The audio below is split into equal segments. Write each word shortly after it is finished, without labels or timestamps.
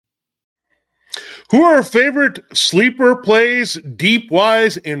Who are our favorite sleeper plays deep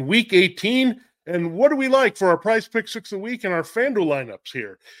wise in week 18? And what do we like for our PrizePicks 6 of the week and our FanDuel lineups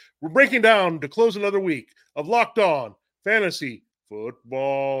here? We're breaking down to close another week of Locked On Fantasy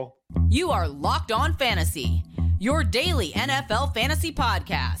Football. You are Locked On Fantasy, your daily NFL fantasy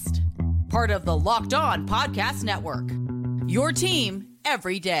podcast. Part of the Locked On Podcast Network. Your team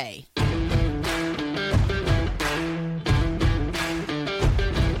every day.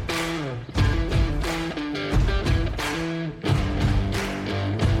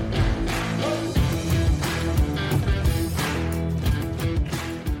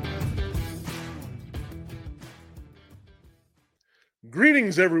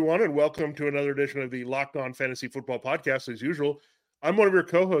 Greetings, everyone, and welcome to another edition of the Locked On Fantasy Football Podcast. As usual, I'm one of your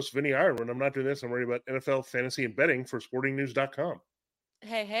co-hosts, Vinny Iyer. When I'm not doing this, I'm worried about NFL fantasy and betting for sportingnews.com.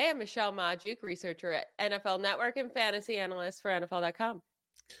 Hey, I'm Michelle Majuk, researcher at NFL Network and fantasy analyst for NFL.com.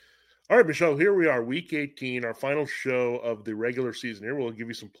 All right, Michelle, here we are, week 18, our final show of the regular season here. We'll give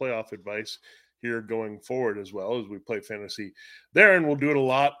you some playoff advice here going forward as well as we play fantasy there, and we'll do it a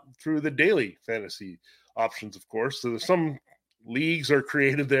lot through the daily fantasy options, of course. So there's some leagues are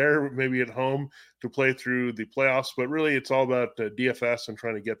created there, maybe at home to play through the playoffs, but really it's all about DFS and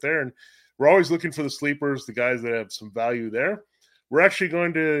trying to get there. And we're always looking for the sleepers, the guys that have some value there. We're actually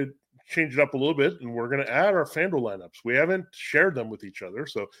going to change it up a little bit, and we're going to add our FanDuel lineups. We haven't shared them with each other,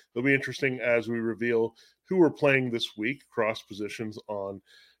 so it'll be interesting as we reveal who we're playing this week, cross positions on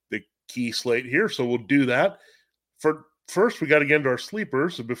the key slate here. So we'll do that. First, we got to get into our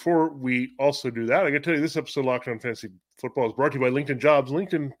sleepers. So before we also do that, I got to tell you this episode of Locked On Fantasy Football is brought to you by LinkedIn Jobs.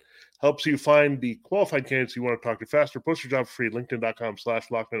 LinkedIn helps you find the qualified candidates you want to talk to faster. Post your job free at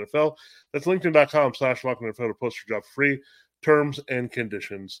linkedin.com/LockedOnNFL. That's linkedin.com/LockedOnNFL to post your job free. Terms and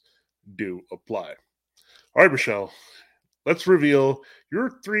conditions do apply. All right, Michelle, let's reveal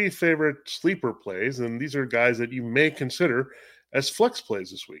your 3 favorite sleeper plays. And these are guys that you may consider as flex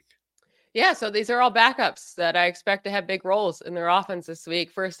plays this week. Yeah, so these are all backups that I expect to have big roles in their offense this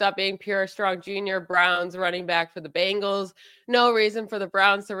week. First up being Pierre Strong Jr., Browns running back for the Bengals. No reason for the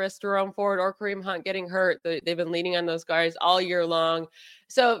Browns to risk Jerome Ford or Kareem Hunt getting hurt. They've been leaning on those guys all year long.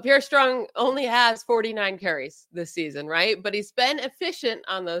 So Pierre Strong only has 49 carries this season, right? But he's been efficient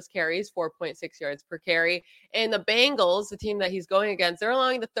on those carries, 4.6 yards per carry. And the Bengals, the team that he's going against, they're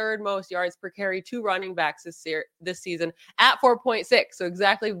allowing the 3rd most yards per carry to running backs this season at 4.6. So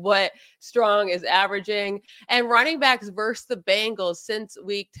exactly what Strong is averaging. And running backs versus the Bengals since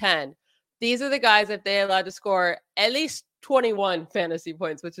week 10. These are the guys that they allowed to score at least 21 fantasy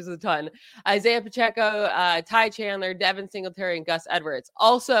points, which is a ton. Isaiah Pacheco, Ty Chandler, Devin Singletary, and Gus Edwards.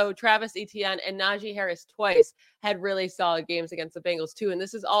 Also, Travis Etienne and Najee Harris twice had really solid games against the Bengals too. And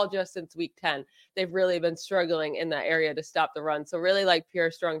this is all just since week 10. They've really been struggling in that area to stop the run. So really like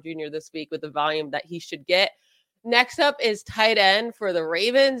Pierre Strong Jr. this week with the volume that he should get. Next up is tight end for the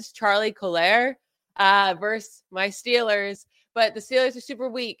Ravens, Charlie Collier versus my Steelers. But the Steelers are super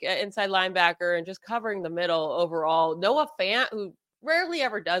weak at inside linebacker and just covering the middle overall. Noah Fant, who rarely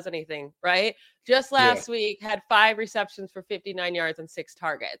ever does anything, right? Just last week had 5 receptions for 59 yards and 6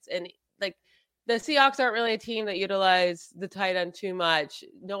 targets. And like the Seahawks aren't really a team that utilize the tight end too much.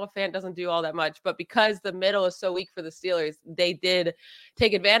 Noah Fant doesn't do all that much, but because the middle is so weak for the Steelers, they did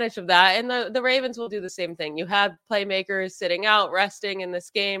take advantage of that. And the Ravens will do the same thing. You have playmakers sitting out, resting in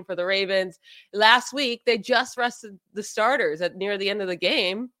this game for the Ravens. Last week, they just rested the starters at near the end of the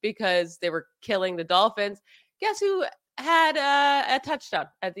game because they were killing the Dolphins. Guess who had a touchdown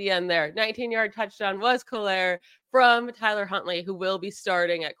at the end there? 19-yard touchdown was Collier from Tyler Huntley, who will be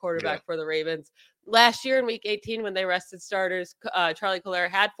starting at quarterback for the Ravens. Last year in week 18, when they rested starters, Charlie Collier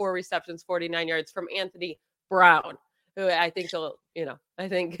had 4 receptions, 49 yards from Anthony Brown, who I think I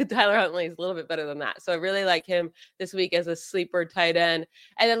think Tyler Huntley is a little bit better than that. So I really like him this week as a sleeper tight end.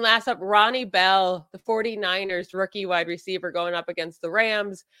 And then last up, Ronnie Bell, the 49ers rookie wide receiver going up against the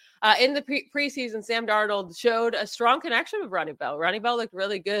Rams. In the preseason, Sam Darnold showed a strong connection with Ronnie Bell. Ronnie Bell looked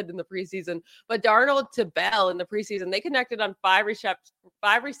really good in the preseason, but Darnold to Bell in the preseason, they connected on 5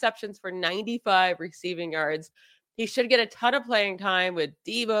 receptions for 95 receiving yards. He should get a ton of playing time with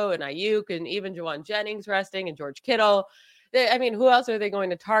Deebo and Ayuk and even Juwan Jennings resting and George Kittle. Who else are they going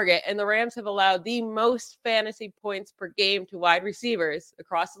to target? And the Rams have allowed the most fantasy points per game to wide receivers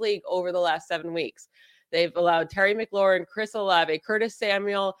across the league over the last 7 weeks. They've allowed Terry McLaurin, Chris Olave, Curtis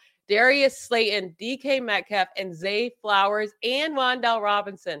Samuel, Darius Slayton, DK Metcalf, and Zay Flowers, and Wan'Dale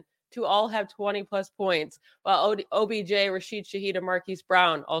Robinson to all have 20-plus points, while OBJ, Rashid Shaheed, and Marquise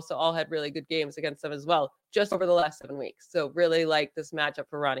Brown also all had really good games against them as well, just over the last 7 weeks. So really like this matchup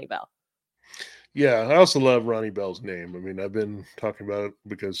for Ronnie Bell. Yeah, I also love Ronnie Bell's name. I mean, I've been talking about it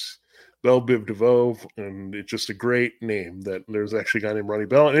because Bell Biv DeVoe, and it's just a great name that there's actually a guy named Ronnie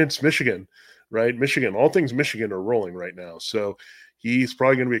Bell, and it's Michigan, right? Michigan, all things Michigan are rolling right now. So he's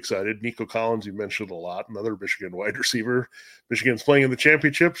probably going to be excited. Nico Collins, you mentioned a lot, another Michigan wide receiver. Michigan's playing in the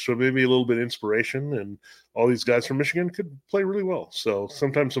championship, so maybe a little bit of inspiration, and all these guys from Michigan could play really well. So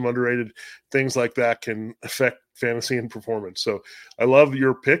sometimes some underrated things like that can affect fantasy and performance. So I love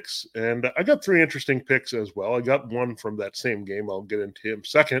your picks, and I got 3 interesting picks as well. I got one from that same game. I'll get into him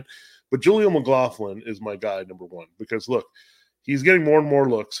second, but Julio McLaughlin is my guy, number 1, because look, he's getting more and more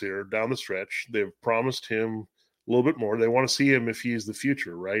looks here down the stretch. They've promised him a little bit more. They want to see him if he's the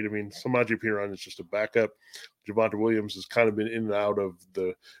future, right? I mean, Samaje Perine is just a backup. Javonte Williams has kind of been in and out of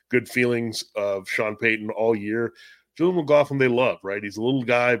the good feelings of Sean Payton all year. Julio McLaughlin, they love, right? He's a little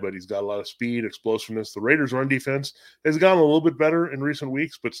guy, but he's got a lot of speed, explosiveness. The Raiders' run defense has gotten a little bit better in recent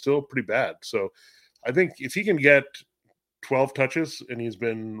weeks, but still pretty bad. So I think if he can get 12 touches, and he's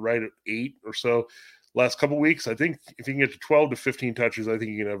been right at 8 or so last couple of weeks, I think if he can get to 12 to 15 touches, I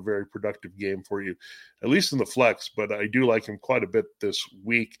think he can have a very productive game for you, at least in the flex. But I do like him quite a bit this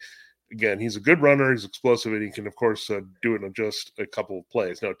week. Again, he's a good runner. He's explosive, and he can, of course, do it in just a couple of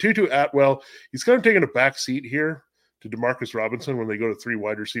plays. Now, Tutu Atwell, he's kind of taking a back seat here to Demarcus Robinson when they go to 3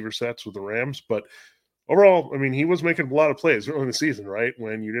 wide receiver sets with the Rams. But overall, I mean, he was making a lot of plays early in the season, right,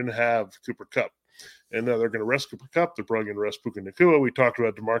 when you didn't have Cooper Kupp. And now they're going to rest Cooper Kupp. They're probably going to rest Puka Nacua. We talked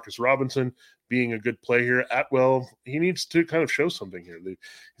about Demarcus Robinson being a good play here. Atwell, he needs to kind of show something here.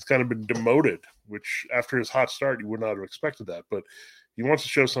 He's kind of been demoted, which after his hot start, you would not have expected that. But he wants to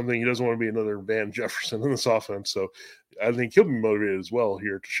show something. He doesn't want to be another Van Jefferson in this offense. So I think he'll be motivated as well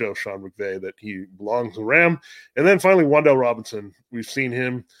here to show Sean McVay that he belongs to Ram. And then finally, Wan'Dale Robinson. We've seen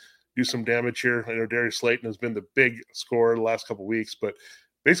him do some damage here. I know Darius Slayton has been the big scorer the last couple of weeks, but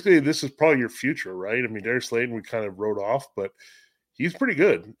basically, this is probably your future, right? I mean, Darius Slayton we kind of wrote off, but he's pretty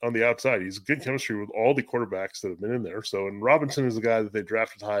good on the outside. He's good chemistry with all the quarterbacks that have been in there. So, and Robinson is the guy that they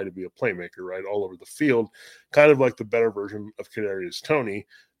drafted high to be a playmaker, right, all over the field, kind of like the better version of Kadarius Toney,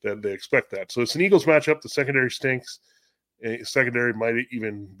 that they expect that. So it's an Eagles matchup. The secondary stinks. Secondary might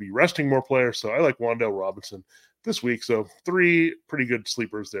even be resting more players. So I like Wan'Dale Robinson this week. So 3 pretty good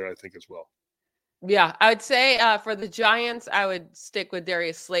sleepers there, I think, as well. Yeah, I would say for the Giants, I would stick with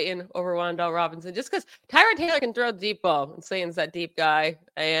Darius Slayton over Wan'Dale Robinson, just because Tyrod Taylor can throw the deep ball, and Slayton's that deep guy.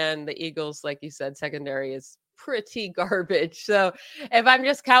 And the Eagles, like you said, secondary is pretty garbage. So if I'm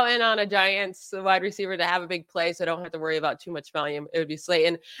just counting on a Giants wide receiver to have a big play, so I don't have to worry about too much volume, it would be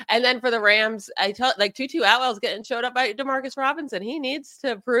Slayton. And then for the Rams, Tutu Atwell's getting showed up by Demarcus Robinson. He needs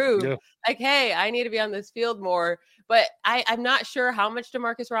to prove, hey, I need to be on this field more. But I'm not sure how much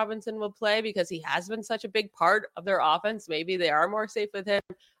Demarcus Robinson will play because he has been such a big part of their offense. Maybe they are more safe with him.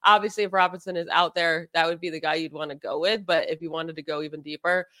 Obviously, if Robinson is out there, that would be the guy you'd want to go with. But if you wanted to go even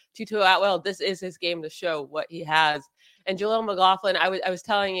deeper, Tutu Atwell, this is his game to show what he has. And Julio McLaughlin, I was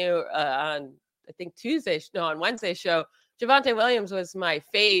telling you on, I think on Wednesday's show, Javonte Williams was my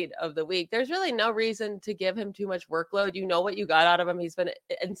fade of the week. There's really no reason to give him too much workload. You know what you got out of him. He's been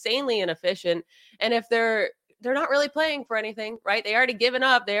insanely inefficient. And if they're not really playing for anything, right? They already given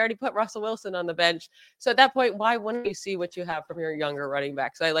up. They already put Russell Wilson on the bench. So at that point, why wouldn't you see what you have from your younger running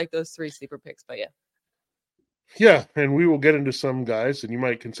backs? So I like those 3 sleeper picks by you. Yeah, and we will get into some guys, and you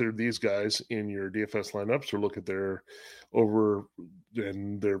might consider these guys in your DFS lineups or look at their over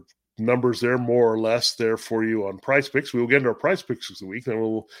and their numbers there, more or less there for you on PrizePicks. We will get into our PrizePicks this week, and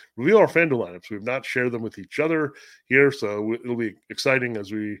we'll reveal our FanDuel lineups. We've not shared them with each other here, so it'll be exciting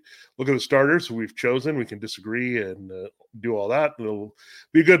as we look at the starters we've chosen. We can disagree and do all that. It'll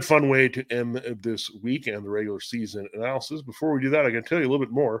be a good, fun way to end this week and the regular season analysis. Before we do that, I can tell you a little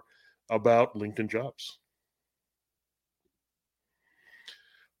bit more about LinkedIn Jobs.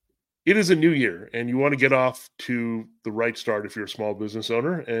 It is a new year, and you want to get off to the right start if you're a small business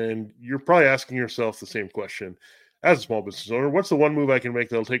owner, and you're probably asking yourself the same question as a small business owner. What's the one move I can make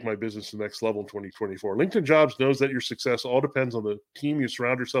that'll take my business to the next level in 2024? LinkedIn Jobs knows that your success all depends on the team you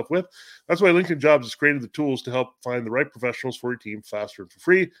surround yourself with. That's why LinkedIn Jobs has created the tools to help find the right professionals for your team faster and for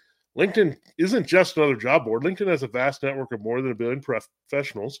free. LinkedIn isn't just another job board. LinkedIn has a vast network of more than 1 billion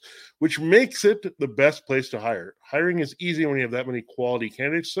professionals, which makes it the best place to hire. Hiring is easy when you have that many quality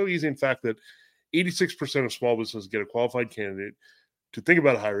candidates. So easy, in fact, that 86% of small businesses get a qualified candidate to think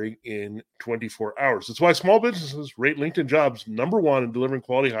about hiring in 24 hours. That's why small businesses rate LinkedIn Jobs number 1 in delivering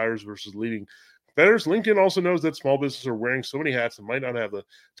quality hires versus leading competitors. LinkedIn also knows that small businesses are wearing so many hats and might not have the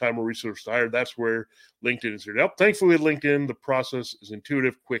time or resources to hire. That's where LinkedIn is here to help. Thankfully, with LinkedIn, the process is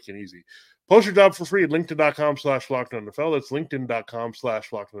intuitive, quick, and easy. Post your job for free at linkedin.com/LockedOnNFL. That's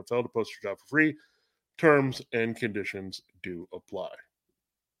linkedin.com/LockedOnNFL to post your job for free. Terms and conditions do apply.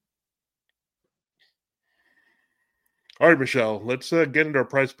 All right, Michelle, let's get into our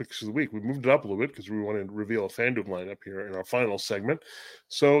prize picks of the week. We moved it up a little bit because we wanted to reveal a FanDuel lineup here in our final segment.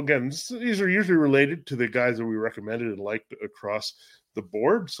 So again, these are usually related to the guys that we recommended and liked across the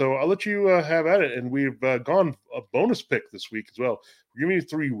board. So I'll let you have at it. And we've gone a bonus pick this week as well. We're giving you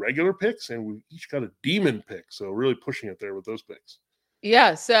 3 regular picks, and we each got a demon pick. So really pushing it there with those picks.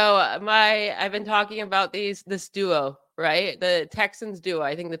 Yeah, so I've been talking about this duo, right? The Texans duo.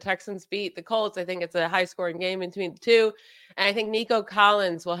 I think the Texans beat the Colts. I think it's a high-scoring game between the two. And I think Nico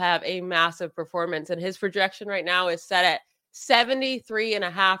Collins will have a massive performance. And his projection right now is set at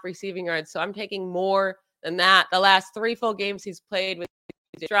 73.5 receiving yards. So I'm taking more than that. The last 3 full games he's played with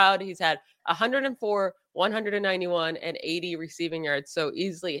Stroud, he's had 104, 191, and 80 receiving yards. So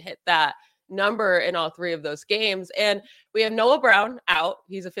easily hit that number in all 3 of those games. And we have Noah Brown out.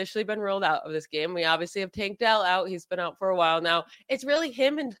 He's officially been ruled out of this game. We obviously have Tank Dell out. He's been out for a while now. It's really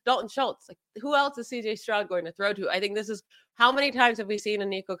him and Dalton Schultz. Like, who else is CJ Stroud going to throw to? I think this is, how many times have we seen a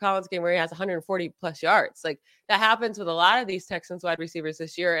Nico Collins game where he has 140 plus yards? Like, that happens with a lot of these Texans wide receivers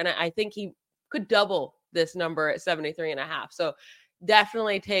this year. And I think he could double this number at 73.5. So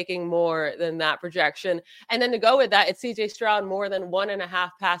definitely taking more than that projection. And then to go with that, it's CJ Stroud more than 1.5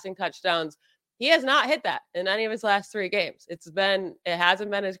 passing touchdowns. He has not hit that in any of his last 3 games. It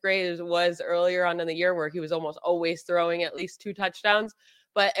hasn't been as great as it was earlier on in the year where he was almost always throwing at least 2 touchdowns.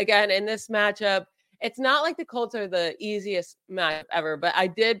 But again, in this matchup, it's not like the Colts are the easiest matchup ever, but I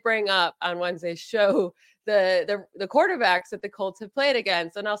did bring up on Wednesday's show the quarterbacks that the Colts have played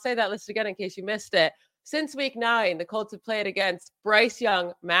against. And I'll say that list again in case you missed it. Since week 9, the Colts have played against Bryce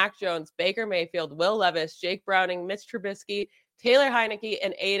Young, Mac Jones, Baker Mayfield, Will Levis, Jake Browning, Mitch Trubisky, Taylor Heineke,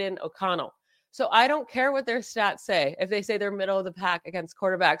 and Aiden O'Connell. So I don't care what their stats say. If they say they're middle of the pack against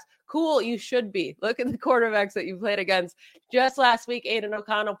quarterbacks, cool, you should be. Look at the quarterbacks that you played against. Just last week, Aiden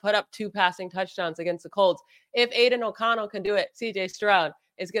O'Connell put up 2 passing touchdowns against the Colts. If Aiden O'Connell can do it, CJ Stroud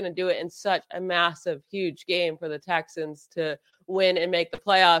is going to do it in such a massive, huge game for the Texans to win and make the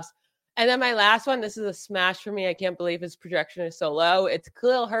playoffs. And then my last one, this is a smash for me. I can't believe his projection is so low. It's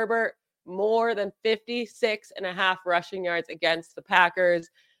Khalil Herbert, more than 56.5 rushing yards against the Packers.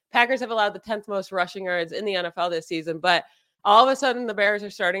 Packers have allowed the 10th most rushing yards in the NFL this season, but all of a sudden the Bears are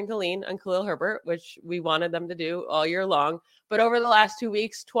starting to lean on Khalil Herbert, which we wanted them to do all year long. But over the last 2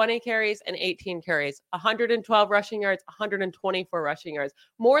 weeks, 20 carries and 18 carries, 112 rushing yards, 124 rushing yards,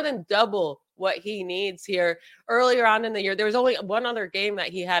 more than double what he needs here. Earlier on in the year, there was only one other game that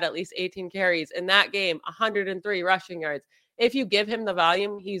he had at least 18 carries. In that game, 103 rushing yards. If you give him the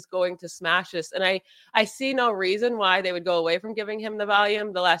volume, he's going to smash this. And I see no reason why they would go away from giving him the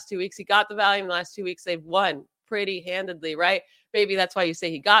volume. The last 2 weeks, he got the volume. The last 2 weeks, they've won pretty handedly, right? Maybe that's why you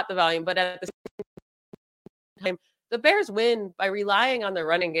say he got the volume. But at the same time, the Bears win by relying on the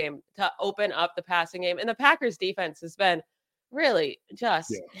running game to open up the passing game. And the Packers defense has been really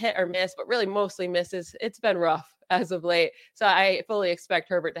just hit or miss, but really mostly misses. It's been rough as of late. So I fully expect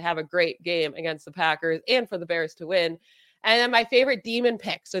Herbert to have a great game against the Packers and for the Bears to win. And then my favorite demon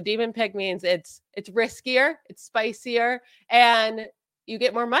pick. So demon pick means it's riskier, it's spicier, and you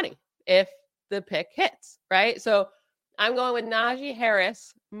get more money if the pick hits, right? So I'm going with Najee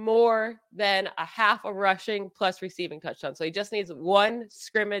Harris more than a half a rushing plus receiving touchdown. So he just needs 1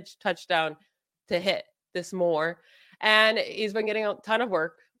 scrimmage touchdown to hit this more. And he's been getting a ton of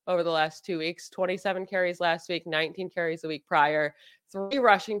work over the last 2 weeks, 27 carries last week, 19 carries the week prior, 3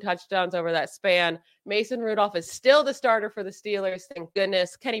 rushing touchdowns over that span. Mason Rudolph is still the starter for the Steelers. Thank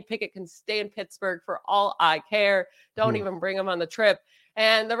goodness. Kenny Pickett can stay in Pittsburgh for all I care. Don't even bring him on the trip.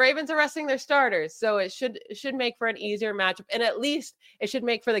 And the Ravens are resting their starters. So it should make for an easier matchup. And at least it should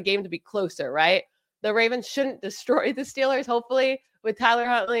make for the game to be closer, right? The Ravens shouldn't destroy the Steelers, hopefully, with Tyler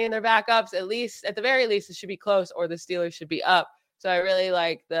Huntley and their backups. At the very least, it should be close, or the Steelers should be up. So I really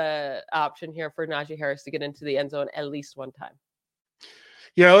like the option here for Najee Harris to get into the end zone at least one time.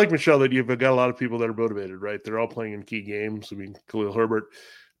 Yeah, I like, Michelle, that you've got a lot of people that are motivated, right? They're all playing in key games. I mean, Khalil Herbert,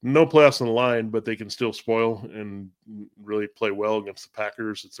 no playoffs on the line, but they can still spoil and really play well against the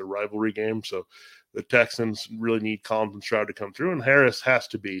Packers. It's a rivalry game. So the Texans really need Collins and Stroud to come through, and Harris has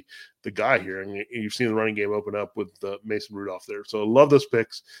to be the guy here. And you've seen the running game open up with Mason Rudolph there. So I love those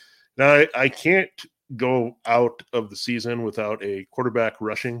picks. Now, I can't go out of the season without a quarterback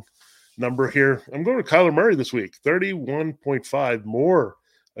rushing number here. I'm going to Kyler Murray this week, 31.5 more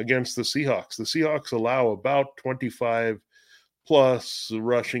against the Seahawks. The Seahawks allow about 25 plus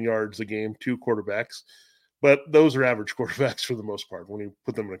rushing yards a game to quarterbacks, but those are average quarterbacks for the most part. When you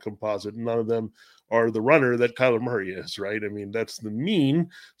put them in a composite, none of them are the runner that Kyler Murray is, right? I mean, that's the mean.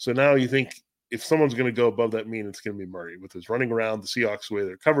 So now you think if someone's going to go above that mean, it's going to be Murray with his running around, the Seahawks, the way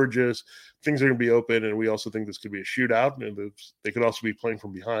their coverage is. Things are going to be open, and we also think this could be a shootout, and they could also be playing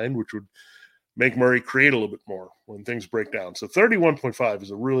from behind, which would make Murray create a little bit more when things break down. So 31.5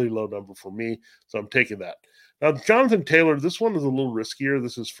 is a really low number for me, so I'm taking that. Now, Jonathan Taylor, this one is a little riskier.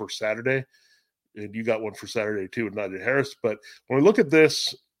 This is for Saturday, and you got one for Saturday too with Najee Harris. But when we look at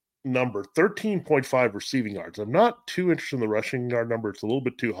this number, 13.5 receiving yards, I'm not too interested in the rushing yard number. It's a little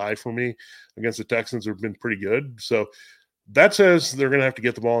bit too high for me against the Texans, who have been pretty good. So that says they're going to have to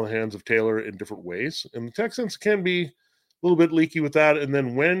get the ball in the hands of Taylor in different ways. And the Texans can be a little bit leaky with that. And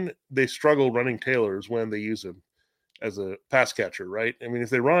then when they struggle running Taylor is when they use him as a pass catcher, right? I mean, if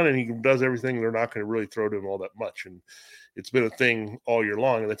they run and he does everything, they're not going to really throw to him all that much. And it's been a thing all year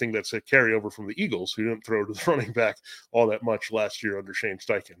long. And I think that's a carryover from the Eagles, who didn't throw to the running back all that much last year under Shane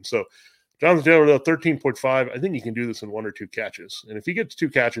Steichen. So Jonathan Taylor, though, 13.5, I think he can do this in 1 or 2 catches. And if he gets 2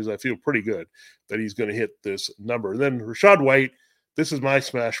 catches, I feel pretty good that he's going to hit this number. And then Rachaad White, this is my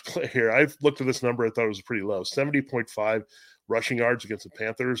smash play here. I've looked at this number. I thought it was pretty low. 70.5 rushing yards against the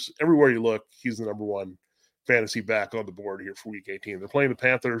Panthers. Everywhere you look, he's the number one fantasy back on the board here for week 18. They're playing the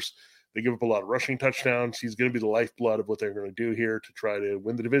Panthers. They give up a lot of rushing touchdowns. He's going to be the lifeblood of what they're going to do here to try to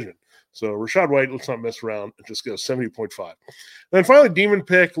win the division. So Rachaad White, let's not mess around. It just goes 70.5. Then finally, Demon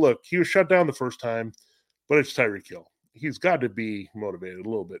pick. Look, he was shut down the first time, but it's Tyreek Hill. He's got to be motivated a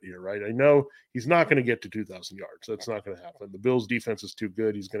little bit here, right? I know he's not going to get to 2,000 yards. That's not going to happen. The Bills' defense is too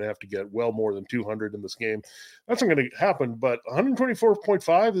good. He's going to have to get well more than 200 in this game. That's not going to happen, but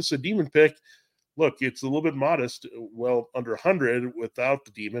 124.5, this is a Demon pick. Look, it's a little bit modest, well, under 100 without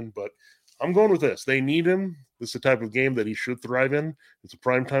the Demon, but I'm going with this. They need him. This is the type of game that he should thrive in. It's a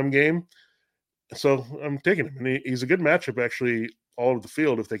primetime game. So I'm taking him. And he's a good matchup, actually, all over the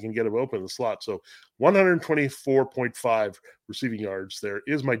field if they can get him open in the slot. So 124.5 receiving yards there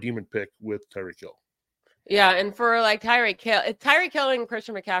is my Demon pick with Tyreek Hill. Yeah, and for like Tyreek Hill and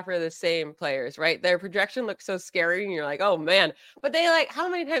Christian McCaffrey are the same players, right? Their projection looks so scary, and you're like, oh man. But they how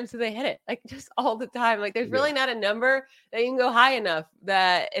many times do they hit it? Like just all the time. Like there's really not a number that you can go high enough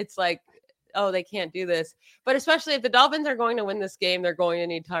that it's like, oh, they can't do this. But especially if the Dolphins are going to win this game, they're going to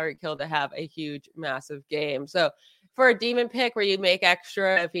need Tyreek Hill to have a huge, massive game. So for a Demon pick where you make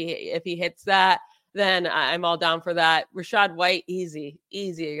extra if he hits that, then I'm all down for that. Rachaad White, easy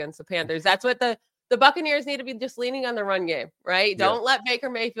against the Panthers. That's what the Buccaneers need to be just leaning on the run game, right? Don't let Baker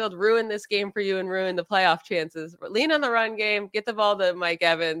Mayfield ruin this game for you and ruin the playoff chances. Lean on the run game, get the ball to Mike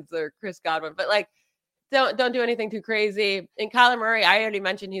Evans or Chris Godwin, but don't do anything too crazy. And Kyler Murray, I already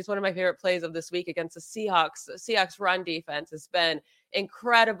mentioned he's one of my favorite plays of this week against the Seahawks. The Seahawks run defense has been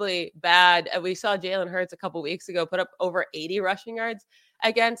incredibly bad. We saw Jalen Hurts a couple weeks ago put up over 80 rushing yards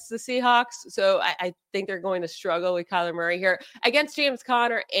against the Seahawks. So I think they're going to struggle with Kyler Murray here against James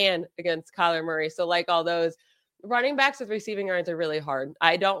Conner and against Kyler Murray. So like all those running backs with receiving yards are really hard.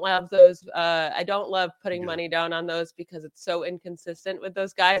 I don't love those. I don't love putting money down on those because it's so inconsistent with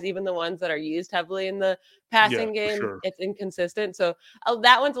those guys. Even the ones that are used heavily in the passing game, it's inconsistent. So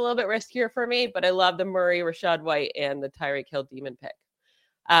that one's a little bit riskier for me, but I love the Murray, Rachaad White, and the Tyreek Hill Demon pick.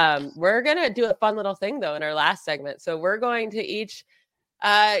 We're going to do a fun little thing though in our last segment. So we're going to each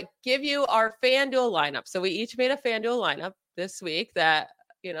give you our FanDuel lineup. So we each made a FanDuel lineup this week that,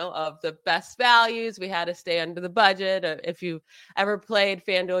 of the best values. We had to stay under the budget. If you ever played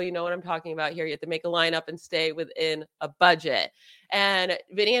FanDuel, you know what I'm talking about here. You have to make a lineup and stay within a budget. And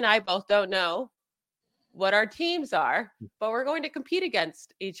Vinny and I both don't know what our teams are, but we're going to compete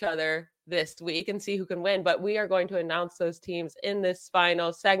against each other this week and see who can win. But we are going to announce those teams in this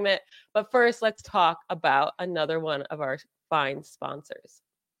final segment. But first, let's talk about another one of our fine sponsors.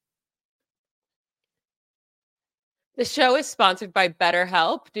 The show is sponsored by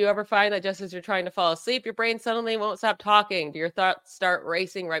BetterHelp. Do you ever find that just as you're trying to fall asleep, your brain suddenly won't stop talking? Do your thoughts start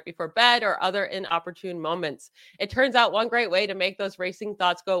racing right before bed or other inopportune moments? It turns out one great way to make those racing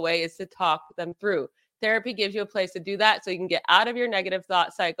thoughts go away is to talk them through. Therapy gives you a place to do that so you can get out of your negative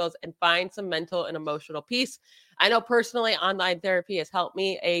thought cycles and find some mental and emotional peace. I know personally online therapy has helped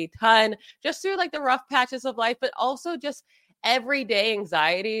me a ton just through the rough patches of life, but also just everyday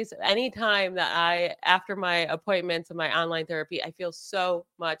anxieties. Anytime that after my appointments and my online therapy, I feel so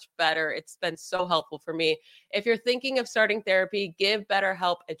much better. It's been so helpful for me. If you're thinking of starting therapy, give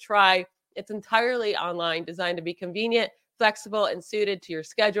BetterHelp a try. It's entirely online, designed to be convenient, flexible, and suited to your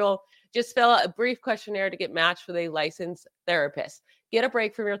schedule. Just fill out a brief questionnaire to get matched with a licensed therapist. Get a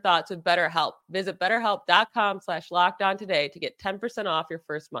break from your thoughts with BetterHelp. Visit BetterHelp.com/lockedon today to get 10% off your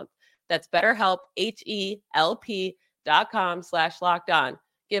first month. That's BetterHelp, HELP.com/lockedon.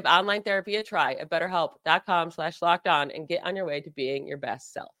 Give online therapy a try at BetterHelp.com/lockedon and get on your way to being your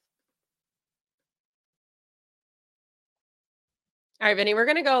best self. All right, Vinny, we're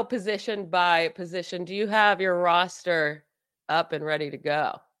going to go position by position. Do you have your roster up and ready to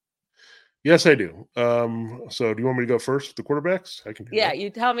go? Yes, I do. So do you want me to go first with the quarterbacks? I can do that. You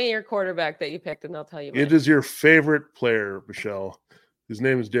tell me your quarterback that you picked, and I'll tell you mine. It is your favorite player, Michelle. His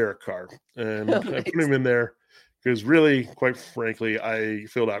name is Derek Carr. And Nice. I put him in there because really, quite frankly, I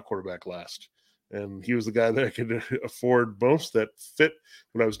filled out quarterback last. And he was the guy that I could afford most that fit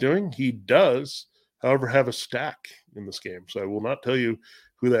what I was doing. He does, however, have a stack in this game. So I will not tell you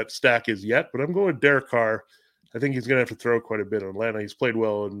who that stack is yet, but I'm going with Derek Carr. I think he's going to have to throw quite a bit on Atlanta. He's played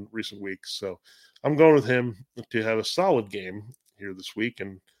well in recent weeks. So I'm going with him to have a solid game here this week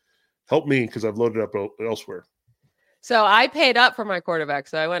and help me because I've loaded up elsewhere. So I paid up for my quarterback,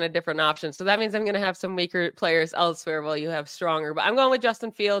 so I went a different option. So that means I'm going to have some weaker players elsewhere while you have stronger. But I'm going with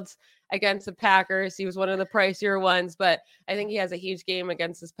Justin Fields against the Packers. He was one of the pricier ones, but I think he has a huge game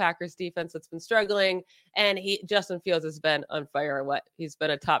against this Packers defense that's been struggling. And Justin Fields has been on fire. He's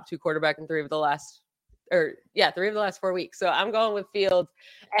been a top 2 quarterback in 3 of the last 4 weeks. So I'm going with Fields,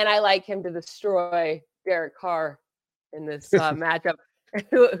 and I like him to destroy Derek Carr in this matchup.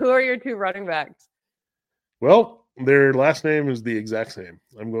 Who are your 2 running backs? Well, their last name is the exact same.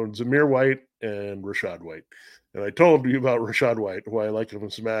 I'm going Zamir White and Rashad White. And I told you about Rashad White, why I like him in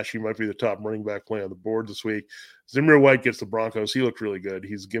Smash. He might be the top running back play on the board this week. Zamir White gets the Broncos. He looked really good.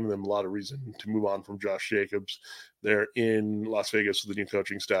 He's given them a lot of reason to move on from Josh Jacobs. They're in Las Vegas with the new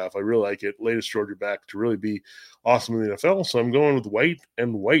coaching staff. I really like it. Latest Georgia back to really be awesome in the NFL. So I'm going with White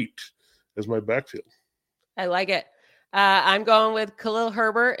and White as my backfield. I like it. I'm going with Khalil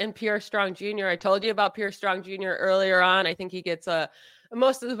Herbert and Pierre Strong Jr. I told you about Pierre Strong Jr. earlier on. I think he gets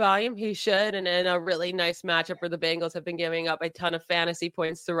most of the volume. He should. And in a really nice matchup where the Bengals have been giving up a ton of fantasy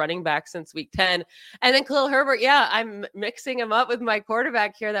points to running back since week 10. And then Khalil Herbert, I'm mixing him up with my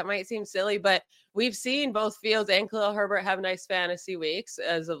quarterback here. That might seem silly, but we've seen both Fields and Khalil Herbert have nice fantasy weeks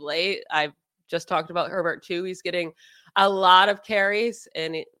as of late. I've just talked about Herbert too. He's getting a lot of carries,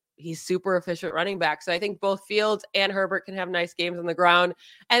 and he's super efficient running back. So I think both Fields and Herbert can have nice games on the ground.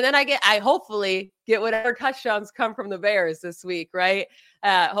 And then I hopefully get whatever touchdowns come from the Bears this week, right?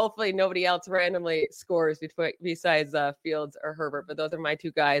 Hopefully nobody else randomly scores besides Fields or Herbert. But those are my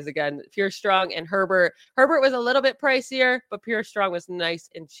 2 guys. Again, Pierre Strong and Herbert. Herbert was a little bit pricier, but Pierre Strong was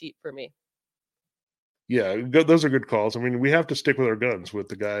nice and cheap for me. Yeah, those are good calls. I mean, we have to stick with our guns with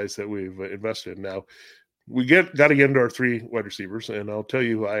the guys that we've invested in. Now, we got to get into our 3 wide receivers, and I'll tell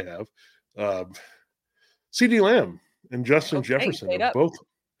you who I have. CeeDee Lamb and Justin Jefferson are both.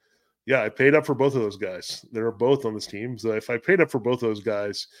 Yeah, I paid up for both of those guys. They're both on this team. So if I paid up for both of those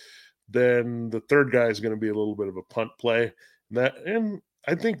guys, then the third guy is going to be a little bit of a punt play. And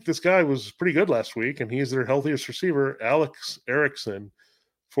I think this guy was pretty good last week, and he's their healthiest receiver, Alex Erickson,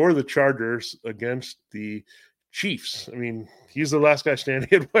 for the Chargers against the Chiefs. I mean, he's the last guy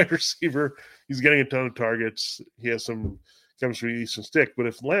standing at wide receiver. He's getting a ton of targets. He has some chemistry with Easton Stick. But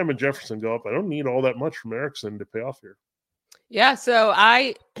if Lamb and Jefferson go up, I don't need all that much from Erickson to pay off here. Yeah, so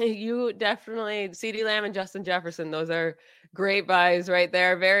you definitely, CeeDee Lamb and Justin Jefferson, those are great buys right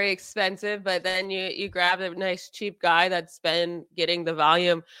there. Very expensive, but then you grab a nice cheap guy that's been getting the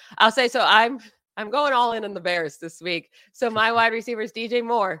volume. I'll say, so I'm going all in on the Bears this week. So my wide receiver is DJ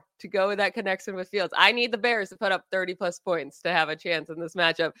Moore to go with that connection with Fields. I need the Bears to put up 30 plus points to have a chance in this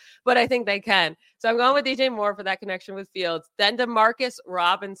matchup, but I think they can. So I'm going with DJ Moore for that connection with Fields. Then DeMarcus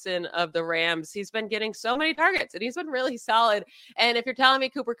Robinson of the Rams. He's been getting so many targets and he's been really solid. And if you're telling me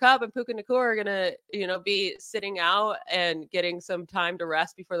Cooper Kupp and Puka Nacua are going to, be sitting out and getting some time to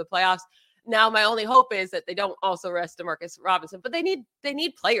rest before the playoffs, now, my only hope is that they don't also rest DeMarcus Robinson, but they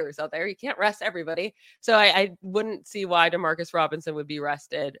need players out there. You can't rest everybody. So I wouldn't see why DeMarcus Robinson would be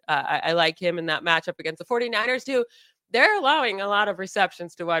rested. I like him in that matchup against the 49ers too. They're allowing a lot of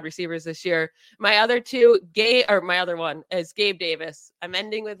receptions to wide receivers this year. My other one is Gabe Davis. I'm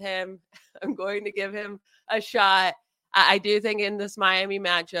ending with him. I'm going to give him a shot. I do think in this Miami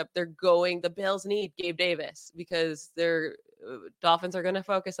matchup, the Bills need Gabe Davis because their Dolphins are going to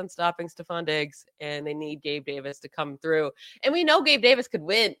focus on stopping Stephon Diggs, and they need Gabe Davis to come through. And we know Gabe Davis could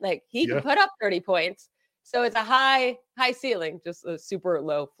win. Like, he could put up 30 points. So it's a high ceiling, just a super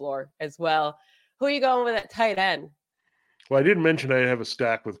low floor as well. Who are you going with at tight end? Well, I didn't mention I have a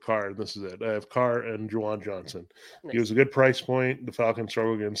stack with Carr, and this is it. I have Carr and Juwan Johnson. Nice. He was a good price point. The Falcons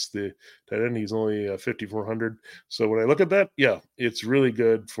struggle against the tight end. He's only 5,400. So when I look at that, it's really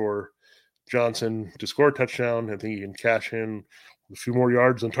good for Johnson to score a touchdown. I think he can cash in a few more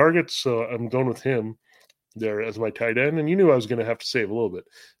yards and targets. So I'm going with him there as my tight end. And you knew I was going to have to save a little bit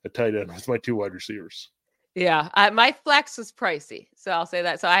at tight end with my 2 wide receivers. Yeah, my flex was pricey, so I'll say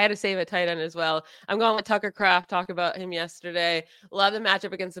that. So I had to save a tight end as well. I'm going with Tucker Kraft. Talked about him yesterday. Love the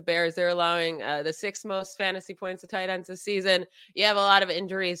matchup against the Bears. They're allowing the 6th most fantasy points to tight ends this season. You have a lot of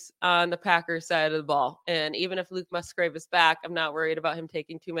injuries on the Packers side of the ball, and even if Luke Musgrave is back, I'm not worried about him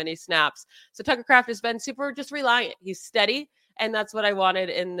taking too many snaps. So Tucker Kraft has been super just reliant. He's steady, and that's what I wanted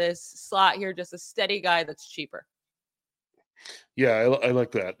in this slot here. Just a steady guy that's cheaper. Yeah, I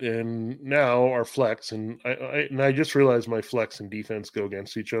like that. And now our flex, and I just realized my flex and defense go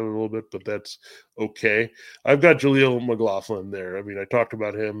against each other a little bit, but that's okay. I've got Jaleel McLaughlin there. I mean, I talked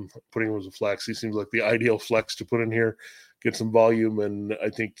about him putting him as a flex. He seems like the ideal flex to put in here, get some volume, and I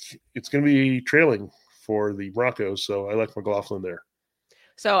think it's going to be trailing for the Broncos. So I like McLaughlin there.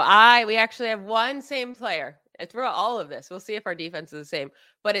 So we actually have one same player. Through all of this, we'll see if our defense is the same,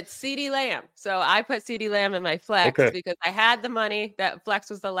 but it's CeeDee Lamb. So I put CeeDee Lamb in my flex because I had the money. That flex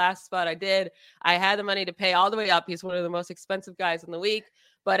was the last spot I did. I had the money to pay all the way up. He's one of the most expensive guys in the week,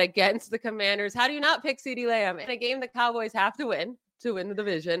 but against the Commanders, how do you not pick CeeDee Lamb in a game the Cowboys have to win the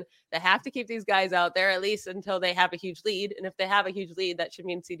division? They have to keep these guys out there at least until they have a huge lead. And if they have a huge lead, that should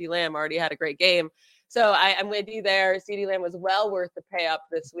mean CeeDee Lamb already had a great game. So I'm with you there. CeeDee Lamb was well worth the pay up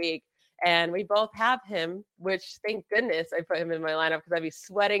this week. And we both have him, which thank goodness I put him in my lineup because I'd be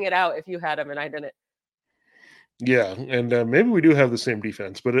sweating it out if you had him and I didn't. Yeah, and maybe we do have the same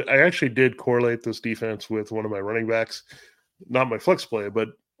defense, but I actually did correlate this defense with one of my running backs, not my flex play, but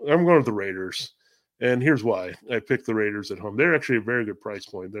I'm going with the Raiders. And here's why. I picked the Raiders at home. They're actually a very good price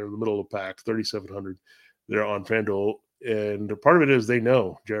point. They're in the middle of the pack, 3,700. They're on FanDuel. And part of it is they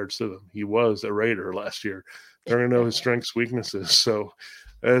know Jared Stidham. He was a Raider last year. They're going to know his strengths, weaknesses. So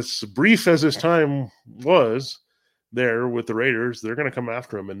as brief as his time was there with the Raiders, they're going to come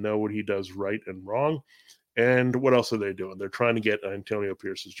after him and know what he does right and wrong. And what else are they doing? They're trying to get Antonio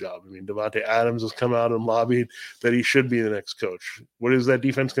Pierce's job. I mean, Devontae Adams has come out and lobbied that he should be the next coach. What is that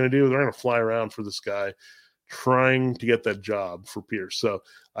defense going to do? They're going to fly around for this guy trying to get that job for Pierce. So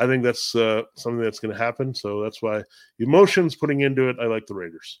I think that's something that's going to happen. So that's why emotions putting into it, I like the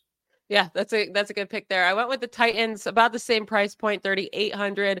Raiders. Yeah, that's a good pick there. I went with the Titans, about the same price point,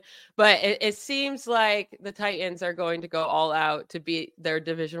 3,800, but it seems like the Titans are going to go all out to beat their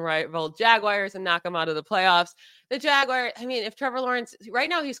division rival Jaguars and knock them out of the playoffs. The Jaguars, I mean, if Trevor Lawrence, right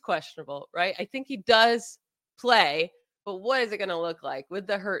now he's questionable, right? I think he does play, but what is it going to look like with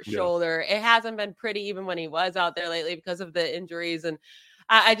the hurt shoulder? It hasn't been pretty even when he was out there lately because of the injuries, and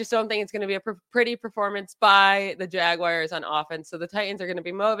I just don't think it's going to be a pretty performance by the Jaguars on offense. So the Titans are going to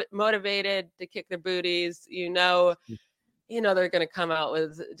be motivated to kick their booties. You know, they're going to come out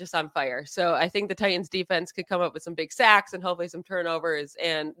with just on fire. So I think the Titans defense could come up with some big sacks and hopefully some turnovers.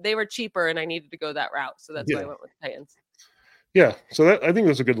 And they were cheaper, and I needed to go that route. So that's why I went with the Titans. Yeah, so I think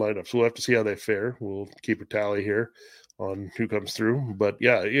that's a good lineup. So we'll have to see how they fare. We'll keep a tally here on who comes through. But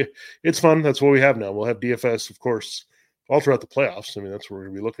yeah, it's fun. That's what we have now. We'll have DFS, of course, all throughout the playoffs. I mean, that's what we're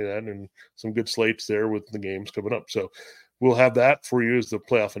going to be looking at, and some good slates there with the games coming up. So we'll have that for you as the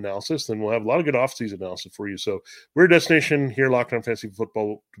playoff analysis. Then we'll have a lot of good offseason analysis for you. So we're a destination here, Locked On Fantasy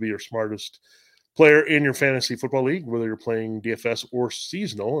Football, to be your smartest player in your fantasy football league, whether you're playing DFS or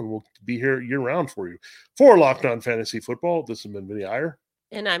seasonal, and we'll be here year-round for you. For Locked On Fantasy Football, this has been Vinny Iyer.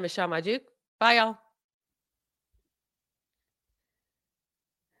 And I'm Michelle Majuk. Bye, y'all.